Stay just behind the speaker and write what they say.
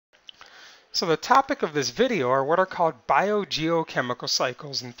So the topic of this video are what are called biogeochemical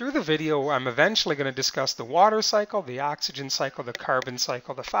cycles, and through the video I'm eventually going to discuss the water cycle, the oxygen cycle, the carbon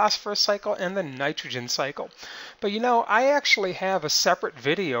cycle, the phosphorus cycle, and the nitrogen cycle. But you know, I actually have a separate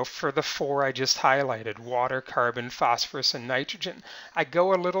video for the four I just highlighted: water, carbon, phosphorus, and nitrogen. I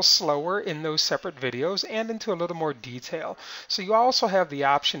go a little slower in those separate videos and into a little more detail. So you also have the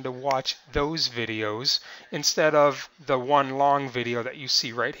option to watch those videos instead of the one long video that you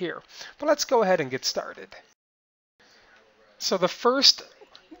see right here. But let's go ahead and get started. So the first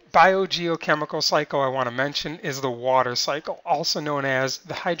biogeochemical cycle I want to mention is the water cycle, also known as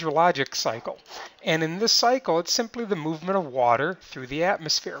the hydrologic cycle. And in this cycle, it's simply the movement of water through the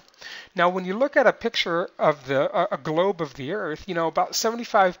atmosphere. Now, when you look at a picture of a globe of the Earth, you know, about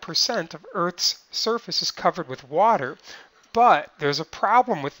 75% of Earth's surface is covered with water. But there's a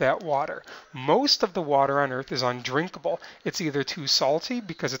problem with that water. Most of the water on Earth is undrinkable. It's either too salty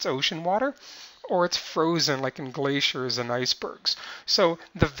because it's ocean water, or it's frozen like in glaciers and icebergs. So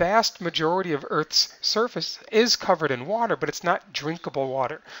the vast majority of Earth's surface is covered in water, but it's not drinkable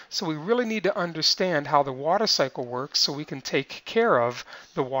water. So we really need to understand how the water cycle works so we can take care of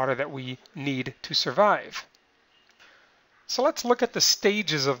the water that we need to survive. So let's look at the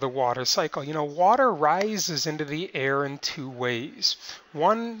stages of the water cycle. You know, water rises into the air in two ways.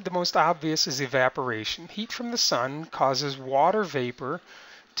 One, the most obvious, is evaporation. Heat from the sun causes water vapor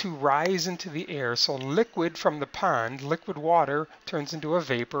to rise into the air. So liquid from the pond, liquid water, turns into a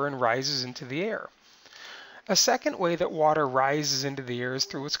vapor and rises into the air. A second way that water rises into the air is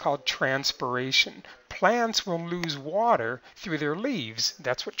through what's called transpiration. Plants will lose water through their leaves.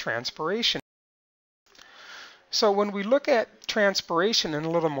 That's what transpiration is. So when we look at transpiration in a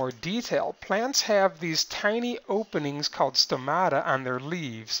little more detail, plants have these tiny openings called stomata on their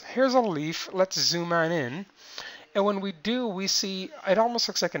leaves. Here's a leaf. Let's zoom on in. And when we do, we see it almost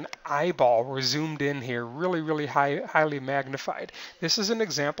looks like an eyeball. We're zoomed in here, really highly magnified. This is an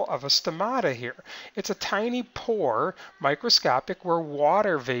example of a stomata here. It's a tiny pore, microscopic, where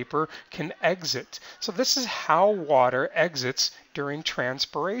water vapor can exit. So this is how water exits during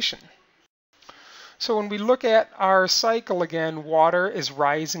transpiration. So when we look at our cycle again, water is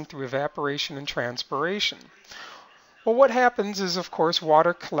rising through evaporation and transpiration. Well, what happens is, of course,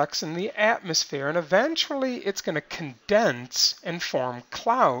 water collects in the atmosphere, and eventually it's going to condense and form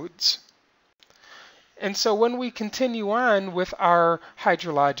clouds. And so when we continue on with our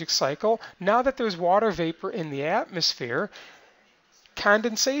hydrologic cycle, now that there's water vapor in the atmosphere,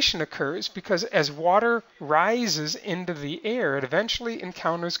 condensation occurs because as water rises into the air, it eventually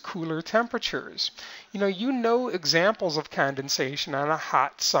encounters cooler temperatures. You know examples of condensation on a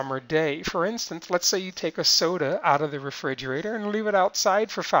hot summer day. For instance, let's say you take a soda out of the refrigerator and leave it outside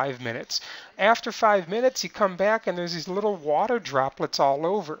for 5 minutes. After 5 minutes, you come back and there's these little water droplets all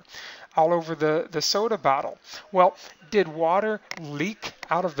over the soda bottle. Well, did water leak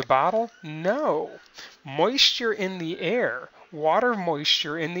out of the bottle? No. Moisture in the air, water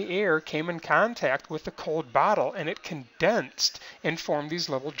moisture in the air came in contact with the cold bottle and it condensed and formed these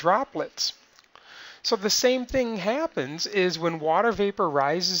little droplets. So the same thing happens is when water vapor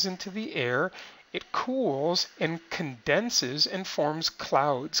rises into the air, it cools and condenses and forms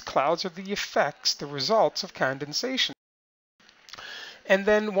clouds. Clouds are the effects, the results of condensation. And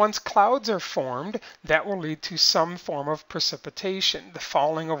then once clouds are formed, that will lead to some form of precipitation, the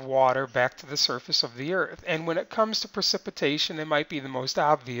falling of water back to the surface of the earth. And when it comes to precipitation, it might be the most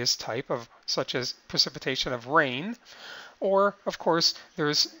obvious type of, such as precipitation of rain, or of course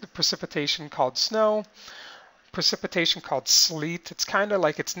there's the precipitation called snow, precipitation called sleet. It's kind of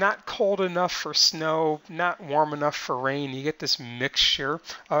like it's not cold enough for snow, not warm enough for rain. You get this mixture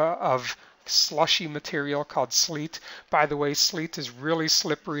of slushy material called sleet. By the way, sleet is really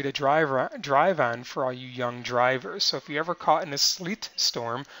slippery to drive on for all you young drivers. So if you're ever caught in a sleet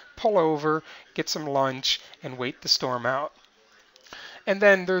storm, pull over, get some lunch, and wait the storm out. And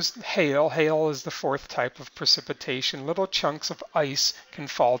then there's hail. Hail is the fourth type of precipitation. Little chunks of ice can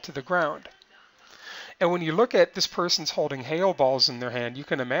fall to the ground. And when you look at this person's holding hail balls in their hand, you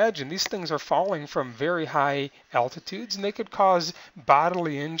can imagine these things are falling from very high altitudes and they could cause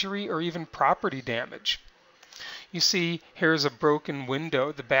bodily injury or even property damage. You see, here's a broken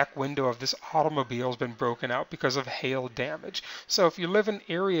window. The back window of this automobile has been broken out because of hail damage. So if you live in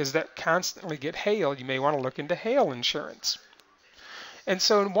areas that constantly get hail, you may want to look into hail insurance. And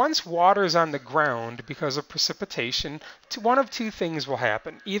so once water is on the ground because of precipitation, one of two things will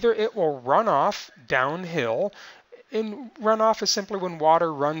happen. Either it will run off downhill, and runoff is simply when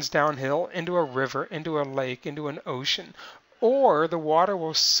water runs downhill into a river, into a lake, into an ocean, or the water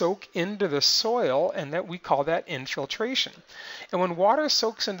will soak into the soil, and that we call that infiltration. And when water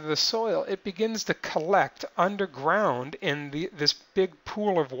soaks into the soil, it begins to collect underground in this big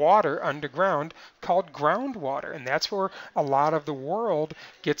pool of water underground called groundwater. And that's where a lot of the world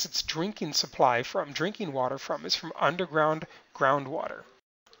gets its drinking water from, is from underground groundwater.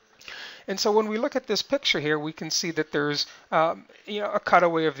 And so when we look at this picture here, we can see that there's a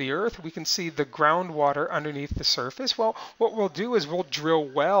cutaway of the earth. We can see the groundwater underneath the surface. Well, what we'll do is we'll drill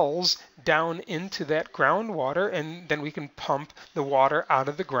wells down into that groundwater, and then we can pump the water out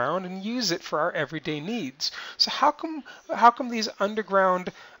of the ground and use it for our everyday needs. So how come these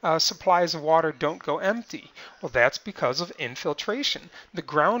underground supplies of water don't go empty? Well, that's because of infiltration. The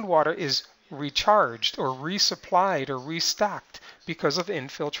groundwater is recharged or resupplied or restocked because of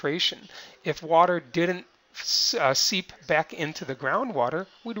infiltration. If water didn't seep back into the groundwater,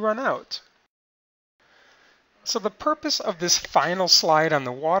 we'd run out. So the purpose of this final slide on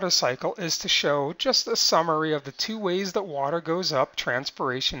the water cycle is to show just a summary of the two ways that water goes up,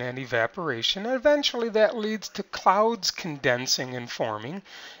 transpiration and evaporation. And eventually that leads to clouds condensing and forming.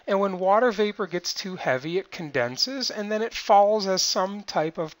 And when water vapor gets too heavy, it condenses and then it falls as some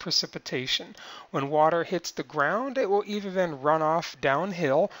type of precipitation. When water hits the ground, it will either then run off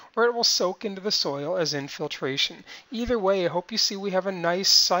downhill or it will soak into the soil as infiltration. Either way, I hope you see we have a nice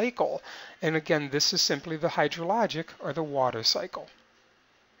cycle. And again, this is simply the hydrologic or the water cycle.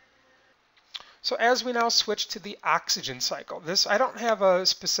 So as we now switch to the oxygen cycle, I don't have a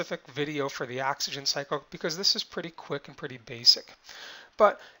specific video for the oxygen cycle because this is pretty quick and pretty basic.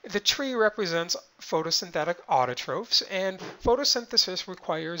 But the tree represents photosynthetic autotrophs, and photosynthesis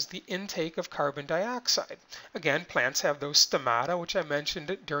requires the intake of carbon dioxide. Again, plants have those stomata, which I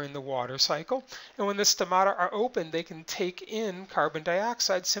mentioned during the water cycle. And when the stomata are open, they can take in carbon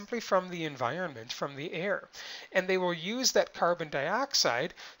dioxide simply from the environment, from the air. And they will use that carbon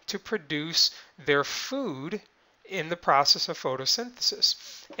dioxide to produce their food in the process of photosynthesis.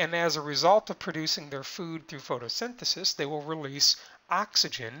 And as a result of producing their food through photosynthesis, they will release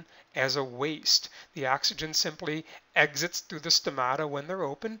oxygen as a waste. The oxygen simply exits through the stomata when they're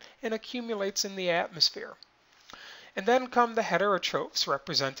open and accumulates in the atmosphere. And then come the heterotrophs,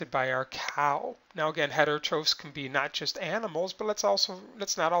 represented by our cow. Now again, heterotrophs can be not just animals, but let's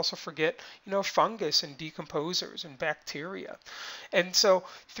not also forget, fungus and decomposers and bacteria. And so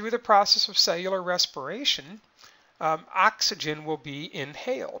through the process of cellular respiration, oxygen will be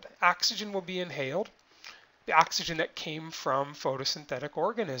inhaled. The oxygen that came from photosynthetic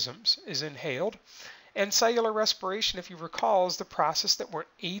organisms is inhaled. And cellular respiration, if you recall, is the process that where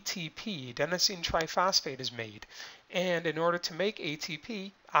ATP, adenosine triphosphate, is made. And in order to make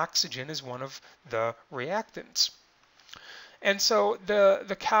ATP, oxygen is one of the reactants. And so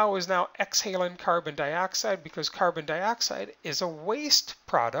the cow is now exhaling carbon dioxide because carbon dioxide is a waste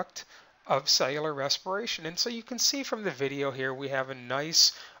product of cellular respiration. And so you can see from the video here we have a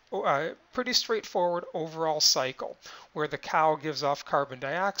nice pretty straightforward overall cycle where the cow gives off carbon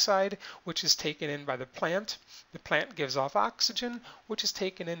dioxide, which is taken in by the plant. The plant gives off oxygen, which is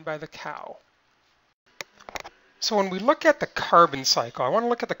taken in by the cow. So when we look at the carbon cycle, I want to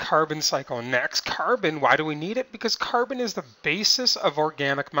look at the carbon cycle next. Carbon, why do we need it? Because carbon is the basis of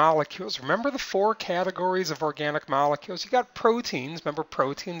organic molecules. Remember the 4 categories of organic molecules? You got proteins. Remember,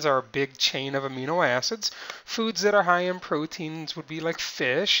 proteins are a big chain of amino acids. Foods that are high in proteins would be like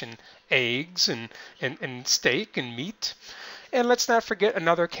fish and eggs and steak and meat. And let's not forget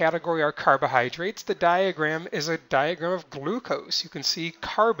another category are carbohydrates. The diagram is a diagram of glucose. You can see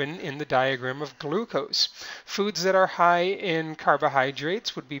carbon in the diagram of glucose. Foods that are high in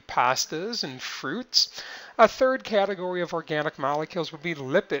carbohydrates would be pastas and fruits. A third category of organic molecules would be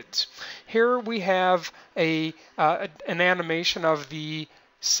lipids. Here we have an animation of the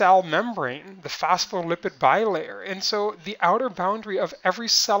cell membrane, the phospholipid bilayer. And so the outer boundary of every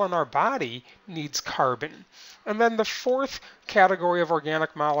cell in our body needs carbon. And then the 4th category of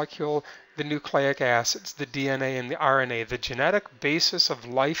organic molecule, the nucleic acids, the DNA and the RNA, the genetic basis of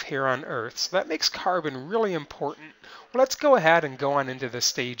life here on Earth. So that makes carbon really important. Well, let's go ahead and go on into the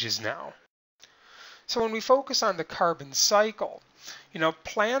stages now. So when we focus on the carbon cycle,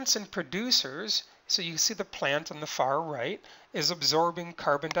 plants and producers, so you see the plant on the far right is absorbing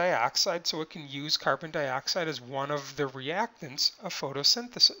carbon dioxide, so it can use carbon dioxide as one of the reactants of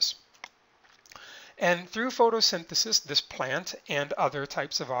photosynthesis. And through photosynthesis, this plant and other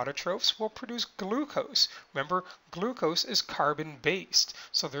types of autotrophs will produce glucose. Remember, glucose is carbon-based,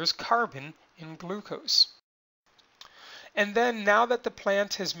 so there's carbon in glucose. And then now that the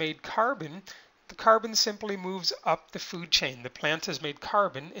plant has made carbon, The carbon simply moves up the food chain. The plant has made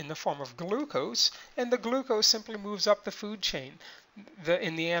carbon in the form of glucose, and the glucose simply moves up the food chain.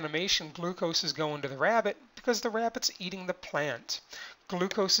 In the animation, glucose is going to the rabbit because the rabbit's eating the plant.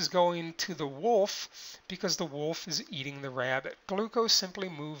 Glucose is going to the wolf because the wolf is eating the rabbit. Glucose simply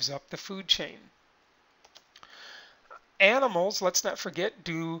moves up the food chain. Animals, let's not forget,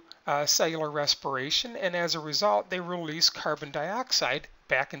 do cellular respiration, and as a result, they release carbon dioxide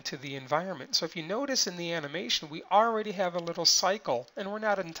back into the environment. So if you notice in the animation, we already have a little cycle, and we're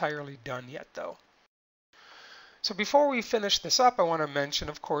not entirely done yet, though. So before we finish this up, I want to mention,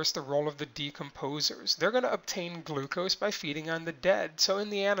 of course, the role of the decomposers. They're going to obtain glucose by feeding on the dead. So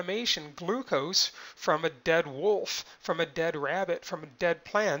in the animation, glucose from a dead wolf, from a dead rabbit, from dead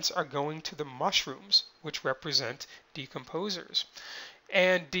plants are going to the mushrooms, which represent decomposers.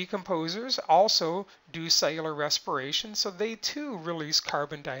 And decomposers also do cellular respiration, so they too release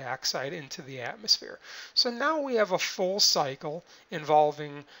carbon dioxide into the atmosphere. So now we have a full cycle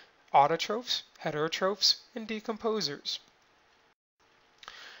involving autotrophs, heterotrophs, and decomposers.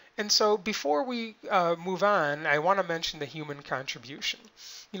 And so before we move on, I want to mention the human contribution.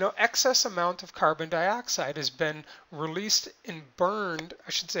 You know, excess amount of carbon dioxide has been released and burned,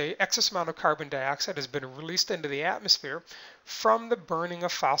 I should say, excess amount of carbon dioxide has been released into the atmosphere from the burning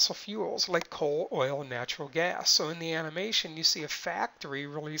of fossil fuels like coal, oil, and natural gas. So in the animation, you see a factory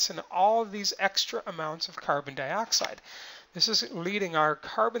releasing all of these extra amounts of carbon dioxide. This is leading our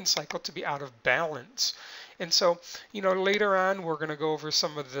carbon cycle to be out of balance. And so, you know, later on we're going to go over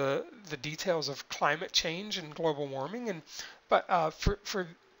some of the details of climate change and global warming. But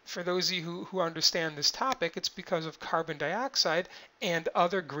for those of you who understand this topic, it's because of carbon dioxide and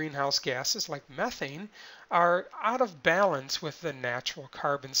other greenhouse gases like methane are out of balance with the natural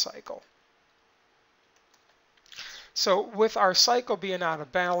carbon cycle. So with our cycle being out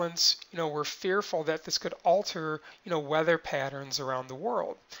of balance, you know, we're fearful that this could alter, you know, weather patterns around the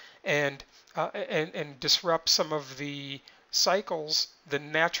world and disrupt some of the cycles, the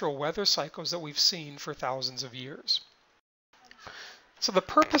natural weather cycles that we've seen for thousands of years. So the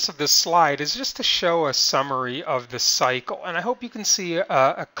purpose of this slide is just to show a summary of the cycle. And I hope you can see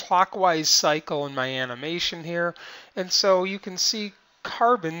a clockwise cycle in my animation here. And so you can see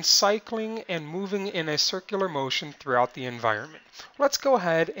carbon cycling and moving in a circular motion throughout the environment. Let's go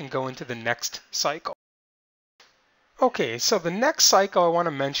ahead and go into the next cycle. Okay, so the next cycle I want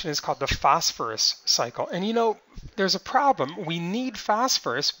to mention is called the phosphorus cycle. And you know, there's a problem. We need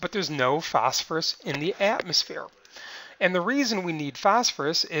phosphorus, but there's no phosphorus in the atmosphere. And the reason we need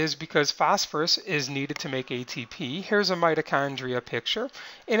phosphorus is because phosphorus is needed to make ATP. Here's a mitochondria picture.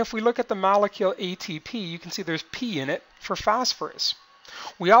 And if we look at the molecule ATP, you can see there's P in it for phosphorus.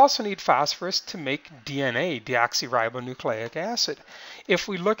 We also need phosphorus to make DNA, deoxyribonucleic acid. If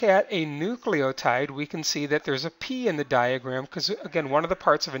we look at a nucleotide, we can see that there's a P in the diagram because, again, one of the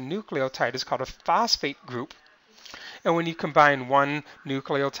parts of a nucleotide is called a phosphate group. And when you combine one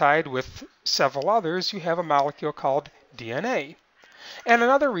nucleotide with several others, you have a molecule called DNA. And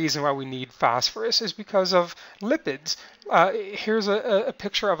another reason why we need phosphorus is because of lipids. Here's a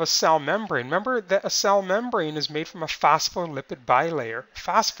picture of a cell membrane. Remember that a cell membrane is made from a phospholipid bilayer,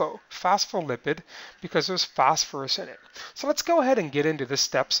 phospholipid, because there's phosphorus in it. So let's go ahead and get into the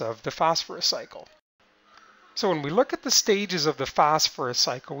steps of the phosphorus cycle. So when we look at the stages of the phosphorus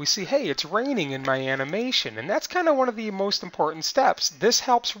cycle, we see, hey, it's raining in my animation, and that's kind of one of the most important steps. This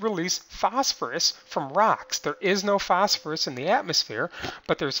helps release phosphorus from rocks. There is no phosphorus in the atmosphere,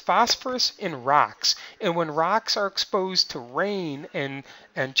 but there's phosphorus in rocks. And when rocks are exposed to rain and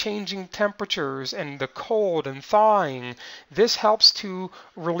changing temperatures and the cold and thawing, this helps to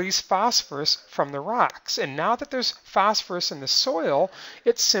release phosphorus from the rocks. And now that there's phosphorus in the soil,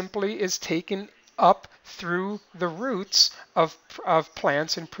 it simply is taken up through the roots of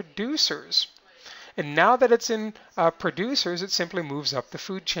plants and producers. And now that it's in producers, it simply moves up the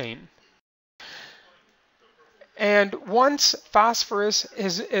food chain. And once phosphorus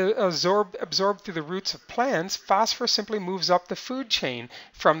is absorbed through the roots of plants, phosphorus simply moves up the food chain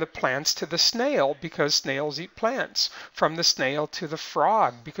from the plants to the snail because snails eat plants, from the snail to the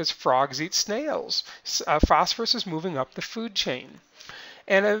frog because frogs eat snails. Phosphorus is moving up the food chain.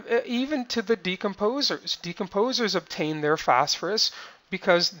 And even to the decomposers. Decomposers obtain their phosphorus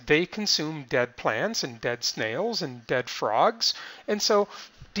because they consume dead plants and dead snails and dead frogs. And so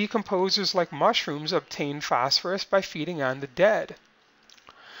decomposers like mushrooms obtain phosphorus by feeding on the dead.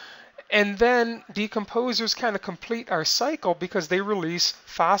 And then decomposers kind of complete our cycle because they release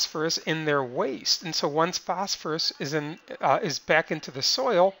phosphorus in their waste. And so once phosphorus is back into the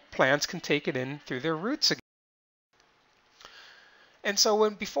soil, plants can take it in through their roots again. And so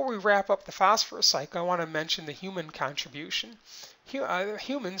before we wrap up the phosphorus cycle, I want to mention the human contribution.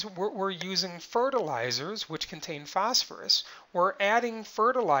 Humans, we're using fertilizers which contain phosphorus. We're adding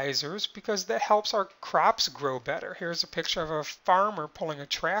fertilizers because that helps our crops grow better. Here's a picture of a farmer pulling a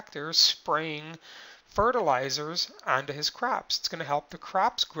tractor, spraying fertilizers onto his crops. It's going to help the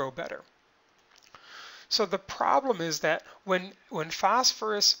crops grow better. So the problem is that when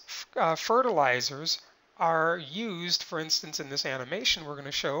phosphorus fertilizers are used, for instance, in this animation we're going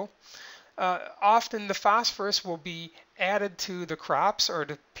to show, often the phosphorus will be added to the crops or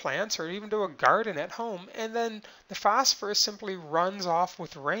to plants or even to a garden at home, and then the phosphorus simply runs off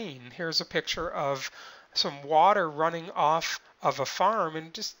with rain. Here's a picture of some water running off of a farm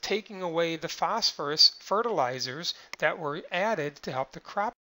and just taking away the phosphorus fertilizers that were added to help the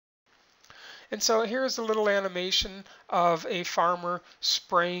crop. And so here's a little animation of a farmer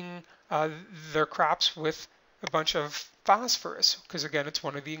spraying their crops with a bunch of phosphorus, because again, it's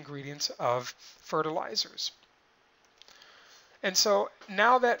one of the ingredients of fertilizers. And so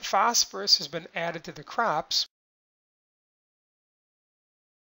now that phosphorus has been added to the crops,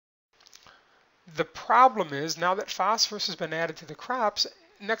 the problem is now that phosphorus has been added to the crops,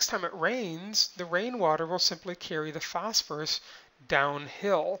 next time it rains, the rainwater will simply carry the phosphorus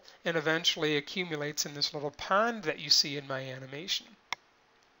downhill and eventually accumulates in this little pond that you see in my animation.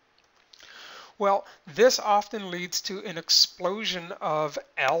 Well, this often leads to an explosion of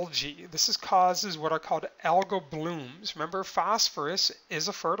algae. This causes what are called algal blooms. Remember, phosphorus is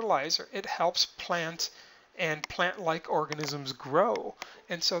a fertilizer. It helps plant and plant-like organisms grow.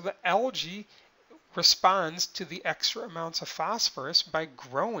 And so the algae responds to the extra amounts of phosphorus by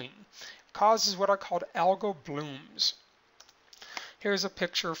growing. It causes what are called algal blooms. Here's a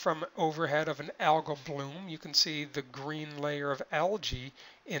picture from overhead of an algal bloom. You can see the green layer of algae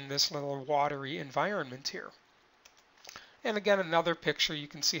in this little watery environment here. And again, another picture, you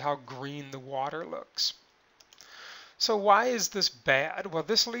can see how green the water looks. So why is this bad? Well,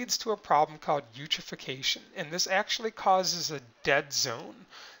 this leads to a problem called eutrophication, and this actually causes a dead zone.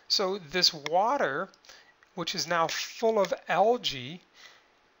 So this water, which is now full of algae,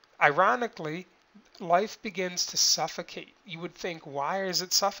 ironically, life begins to suffocate. You would think, why is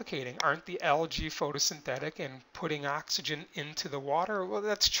it suffocating? Aren't the algae photosynthetic and putting oxygen into the water? Well,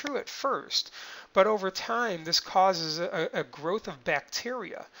 that's true at first, but over time this causes a growth of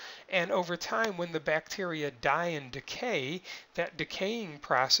bacteria, and over time when the bacteria die and decay, that decaying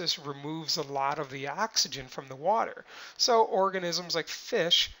process removes a lot of the oxygen from the water. So organisms like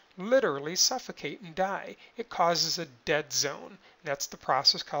fish literally suffocate and die. It causes a dead zone. That's the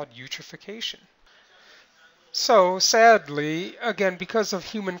process called eutrophication. So sadly, again, because of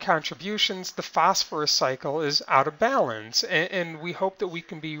human contributions, the phosphorus cycle is out of balance, and we hope that we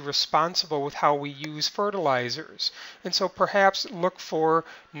can be responsible with how we use fertilizers. And so perhaps look for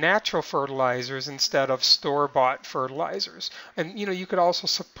natural fertilizers instead of store-bought fertilizers. And you could also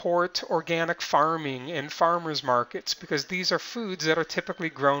support organic farming and farmers markets, because these are foods that are typically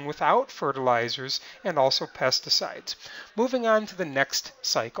grown without fertilizers and also pesticides. Moving on to the next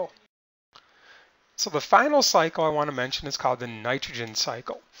cycle. So the final cycle I want to mention is called the nitrogen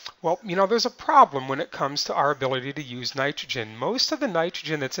cycle. Well, there's a problem when it comes to our ability to use nitrogen. Most of the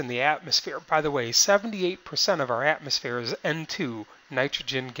nitrogen that's in the atmosphere, by the way, 78% of our atmosphere is N2,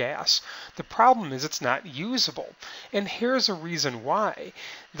 nitrogen gas. The problem is it's not usable. And here's a reason why.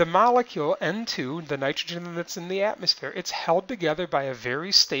 The molecule N2, the nitrogen that's in the atmosphere, it's held together by a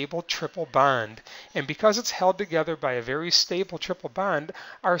very stable triple bond. And because it's held together by a very stable triple bond,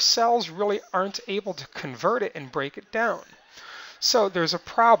 our cells really aren't able to convert it and break it down. So there's a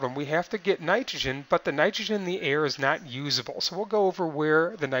problem. We have to get nitrogen, but the nitrogen in the air is not usable. So we'll go over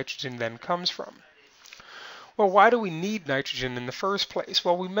where the nitrogen then comes from. Well, why do we need nitrogen in the first place?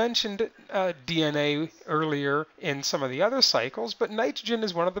 Well, we mentioned DNA earlier in some of the other cycles, but nitrogen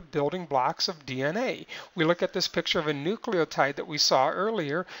is one of the building blocks of DNA. We look at this picture of a nucleotide that we saw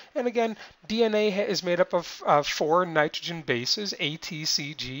earlier, and again, DNA is made up of 4 nitrogen bases, A, T,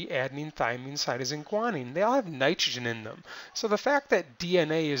 C, G, adenine, thymine, cytosine, guanine. They all have nitrogen in them. So the fact that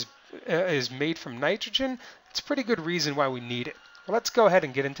DNA is made from nitrogen, it's a pretty good reason why we need it. Well, let's go ahead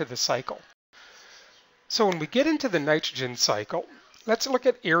and get into the cycle. So when we get into the nitrogen cycle, let's look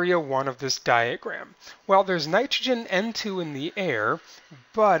at area 1 of this diagram. Well, there's nitrogen N2 in the air,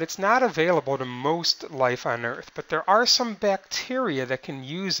 but it's not available to most life on Earth. But there are some bacteria that can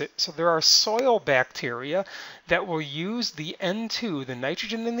use it. So there are soil bacteria that will use the N2, the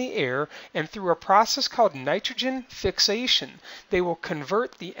nitrogen in the air, and through a process called nitrogen fixation, they will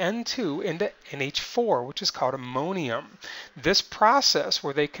convert the N2 into NH4, which is called ammonium. This process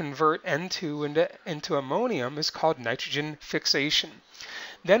where they convert N2 into ammonium is called nitrogen fixation.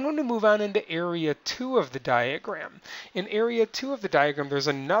 Then when we move on into area 2 of the diagram, in area 2 of the diagram there's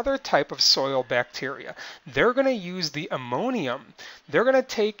another type of soil bacteria. They're going to use the ammonium. They're going to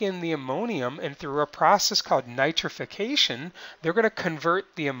take in the ammonium and through a process called nitrification, they're going to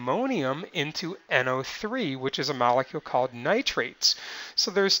convert the ammonium into NO3, which is a molecule called nitrates.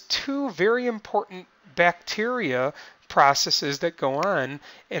 So there's two very important bacteria processes that go on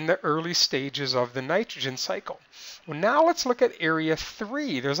in the early stages of the nitrogen cycle. Well, now let's look at area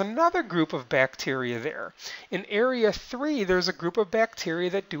 3. There's another group of bacteria there. In area 3, there's a group of bacteria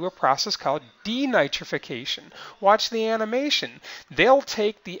that do a process called denitrification. Watch the animation. They'll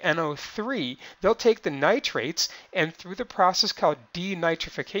take the NO3, they'll take the nitrates, and through the process called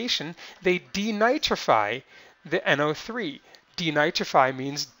denitrification, they denitrify the NO3. Denitrify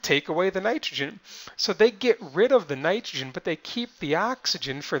means take away the nitrogen. So they get rid of the nitrogen, but they keep the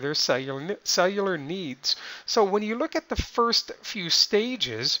oxygen for their cellular needs. So when you look at the first few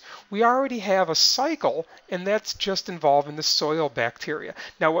stages, we already have a cycle, and that's just involving the soil bacteria.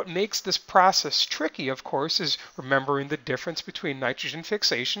 Now what makes this process tricky, of course, is remembering the difference between nitrogen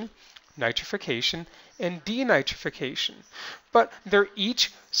fixation, nitrification, and denitrification. But they're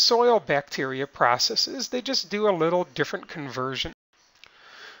each soil bacteria processes. They just do a little different conversion.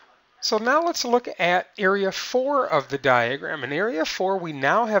 So now let's look at area 4 of the diagram. In area 4, we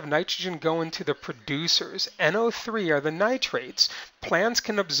now have nitrogen going to the producers. NO3 are the nitrates. Plants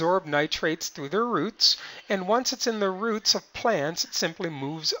can absorb nitrates through their roots, and once it's in the roots of plants, it simply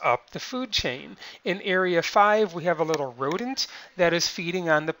moves up the food chain. In area 5, we have a little rodent that is feeding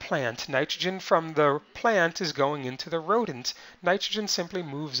on the plant. Nitrogen from the plant is going into the rodent. Nitrogen simply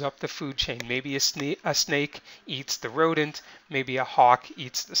moves up the food chain. Maybe a snake eats the rodent, maybe a hawk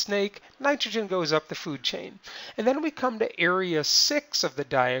eats the snake. Nitrogen goes up the food chain. And then we come to area 6 of the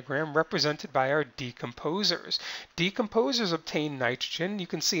diagram, represented by our decomposers. Decomposers obtain nitrogen. You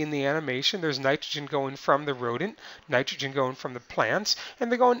can see in the animation there's nitrogen going from the rodent, nitrogen going from the plants,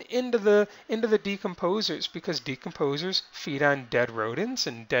 and they're going into the decomposers because decomposers feed on dead rodents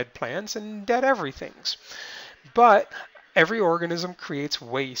and dead plants and dead everythings. But every organism creates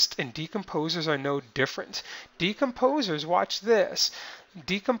waste, and decomposers are no different. Decomposers, watch this.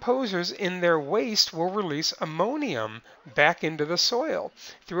 Decomposers in their waste will release ammonium back into the soil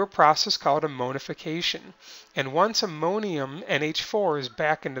through a process called ammonification. And once ammonium, NH4, is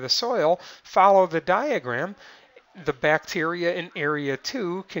back into the soil, follow the diagram. The bacteria in area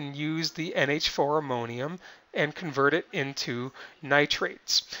 2 can use the NH4 ammonium and convert it into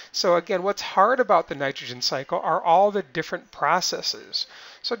nitrates. So again, what's hard about the nitrogen cycle are all the different processes.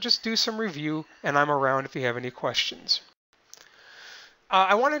 So just do some review, and I'm around if you have any questions.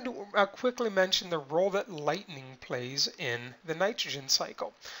 I wanted to quickly mention the role that lightning plays in the nitrogen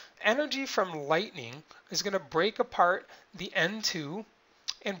cycle. Energy from lightning is going to break apart the N2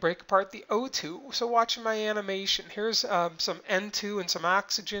 and break apart the O2. So watch my animation. Here's some N2 and some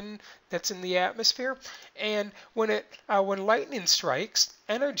oxygen that's in the atmosphere. And when lightning strikes,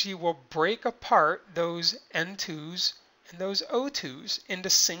 energy will break apart those N2s and those O2s into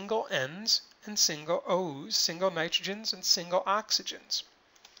single N's and single O's, single nitrogens and single oxygens.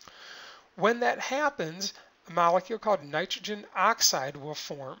 When that happens, a molecule called nitrogen oxide will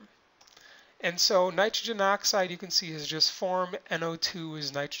form. And so nitrogen oxide, you can see, has just formed. NO2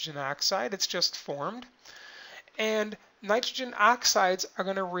 is nitrogen oxide. It's just formed. And nitrogen oxides are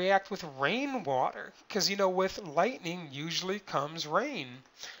going to react with rainwater because, you know, with lightning usually comes rain.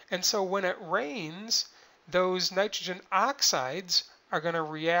 And so when it rains, those nitrogen oxides are going to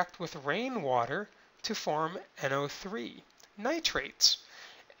react with rainwater to form NO3, nitrates.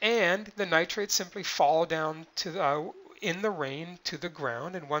 And the nitrates simply fall down to in the rain to the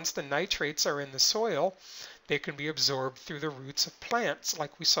ground, and once the nitrates are in the soil, they can be absorbed through the roots of plants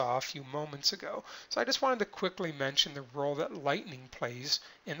like we saw a few moments ago. So I just wanted to quickly mention the role that lightning plays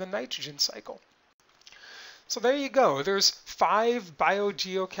in the nitrogen cycle. So there you go. There's 5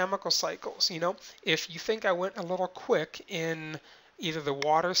 biogeochemical cycles. You know, if you think I went a little quick in either the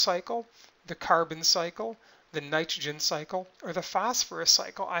water cycle, the carbon cycle, the nitrogen cycle, or the phosphorus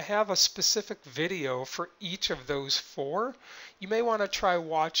cycle, I have a specific video for each of those 4. You may want to try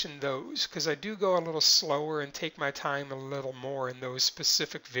watching those because I do go a little slower and take my time a little more in those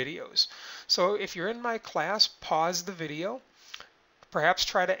specific videos. So if you're in my class, pause the video. Perhaps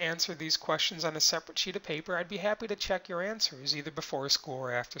try to answer these questions on a separate sheet of paper. I'd be happy to check your answers either before school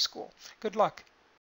or after school. Good luck.